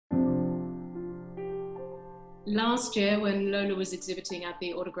Last year, when Lola was exhibiting at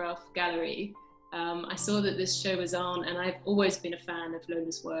the Autograph Gallery, I saw that this show was on, and I've always been a fan of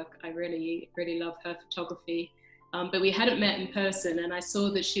Lola's work. I really, really love her photography. But we hadn't met in person, and I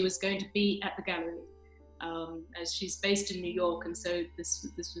saw that she was going to be at the gallery, as she's based in New York, and so this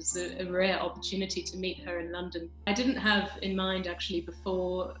was a rare opportunity to meet her in London. I didn't have in mind actually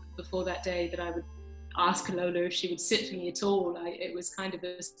before that day that I would ask Lola if she would sit for me at all. It was kind of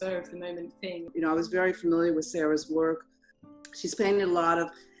a spur of the moment thing. You know, I was very familiar with Sarah's work. She's painted a lot of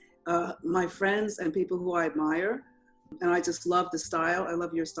my friends and people who I admire, and I just love the style. I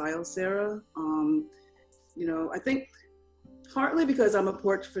love your style, Sarah. You know, I think partly because I'm a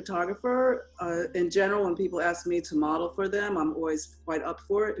portrait photographer. In general, when people ask me to model for them, I'm always quite up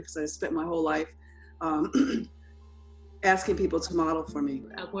for it because I spent my whole life asking people to model for me.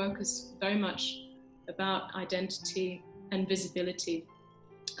 Our work is very much about identity and visibility,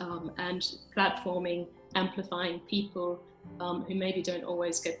 and platforming, amplifying people who maybe don't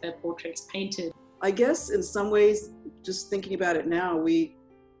always get their portraits painted. I guess in some ways, just thinking about it now, we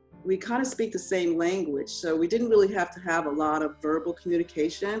kind of speak the same language. So we didn't really have to have a lot of verbal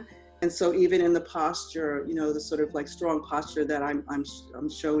communication. And so even in the posture, you know, the sort of like strong posture that I'm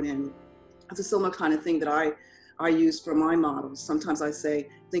shown in, it's a similar kind of thing that I use for my models. Sometimes I say,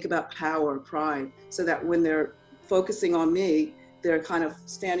 think about power, pride, so that when they're focusing on me, they're kind of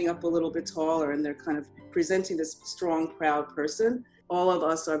standing up a little bit taller and they're kind of presenting this strong, proud person. All of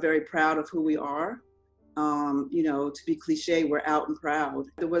us are very proud of who we are. You know, to be cliche, we're out and proud.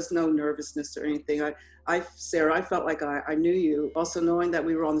 There was no nervousness or anything. Sarah, I felt like I knew you, also knowing that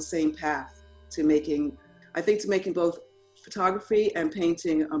we were on the same path to making both photography and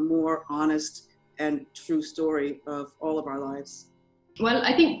painting a more honest and true story of all of our lives. Well,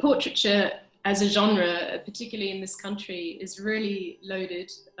 I think portraiture as a genre, particularly in this country, is really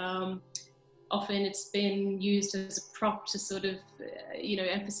loaded. Often it's been used as a prop to sort of, you know,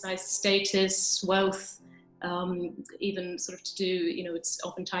 emphasize status, wealth, even sort of to do, you know, it's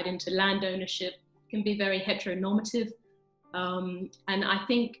often tied into land ownership, can be very heteronormative. And I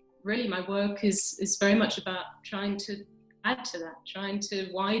think really my work is very much about trying to add to that, trying to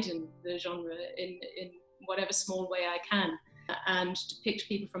widen the genre in whatever small way I can, and depict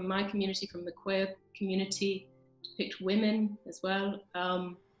people from my community, from the queer community, depict women as well,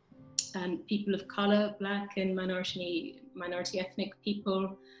 and people of color, Black and minority ethnic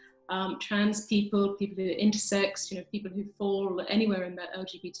people, trans people, people who are intersex, you know, people who fall anywhere in that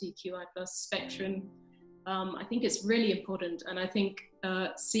LGBTQI+ spectrum. I think it's really important, and I think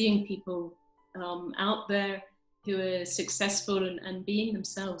seeing people out there who are successful and being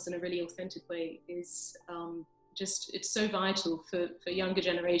themselves in a really authentic way is it's so vital for younger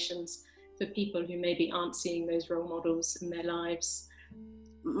generations, for people who maybe aren't seeing those role models in their lives.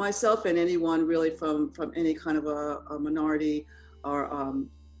 Myself and anyone really from any kind of a minority or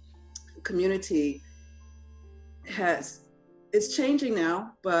community it's changing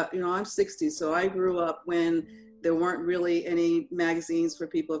now, but you know, I'm 60, so I grew up when there weren't really any magazines for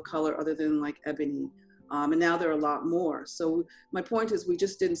people of color other than like Ebony, and now there are a lot more. So my point is, we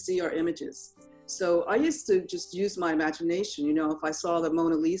just didn't see our images. So I used to just use my imagination. You know, if I saw the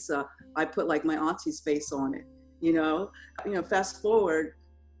Mona Lisa, I put like my auntie's face on it. You know, fast forward,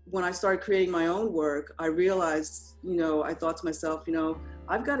 when I started creating my own work, I realized, you know, I thought to myself, you know,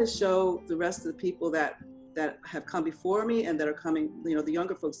 I've got to show the rest of the people that have come before me and that are coming, you know, the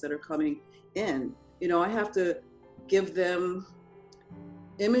younger folks that are coming in. You know, I have to give them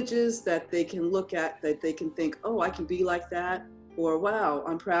images that they can look at, that they can think, oh, I can be like that, or wow,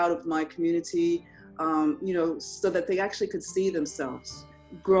 I'm proud of my community, you know, so that they actually could see themselves.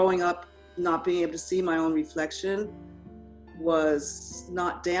 Growing up, not being able to see my own reflection was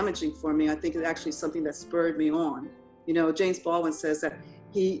not damaging for me. I think it's actually something that spurred me on. You know, James Baldwin says that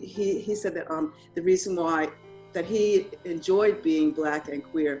he said that the reason why that he enjoyed being Black and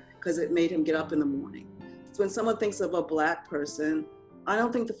queer because it made him get up in the morning. So when someone thinks of a Black person, I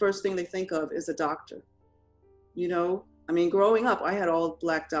don't think the first thing they think of is a doctor. You know, I mean, growing up, I had all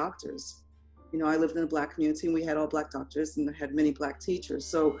Black doctors. You know, I lived in a Black community and we had all Black doctors and I had many Black teachers.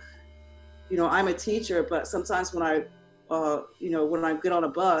 So, you know, I'm a teacher, but sometimes when I get on a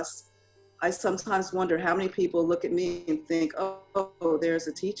bus, I sometimes wonder how many people look at me and think, oh, there's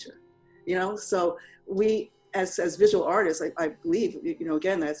a teacher, you know? So we, as visual artists, I believe, you know,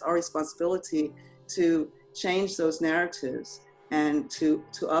 again, that's our responsibility to change those narratives and to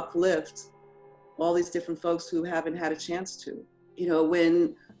uplift all these different folks who haven't had a chance to. You know,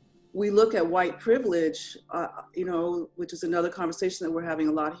 when we look at white privilege, you know, which is another conversation that we're having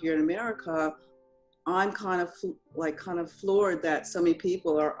a lot here in America, I'm kind of floored that so many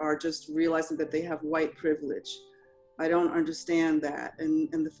people are just realizing that they have white privilege. I don't understand that. And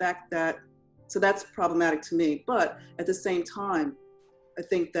the fact that, so that's problematic to me. But at the same time, I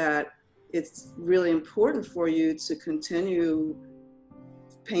think that it's really important for you to continue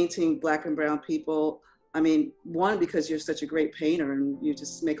painting Black and brown people. I mean, one, because you're such a great painter and you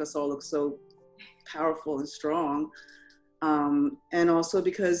just make us all look so powerful and strong. And also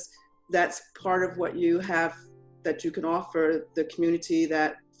because that's part of what you have that you can offer the community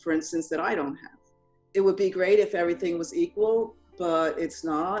that, for instance, that I don't have. It would be great if everything was equal, but it's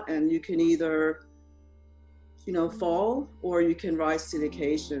not. And you can either, fall or you can rise to the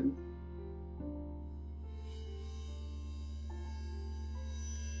occasion.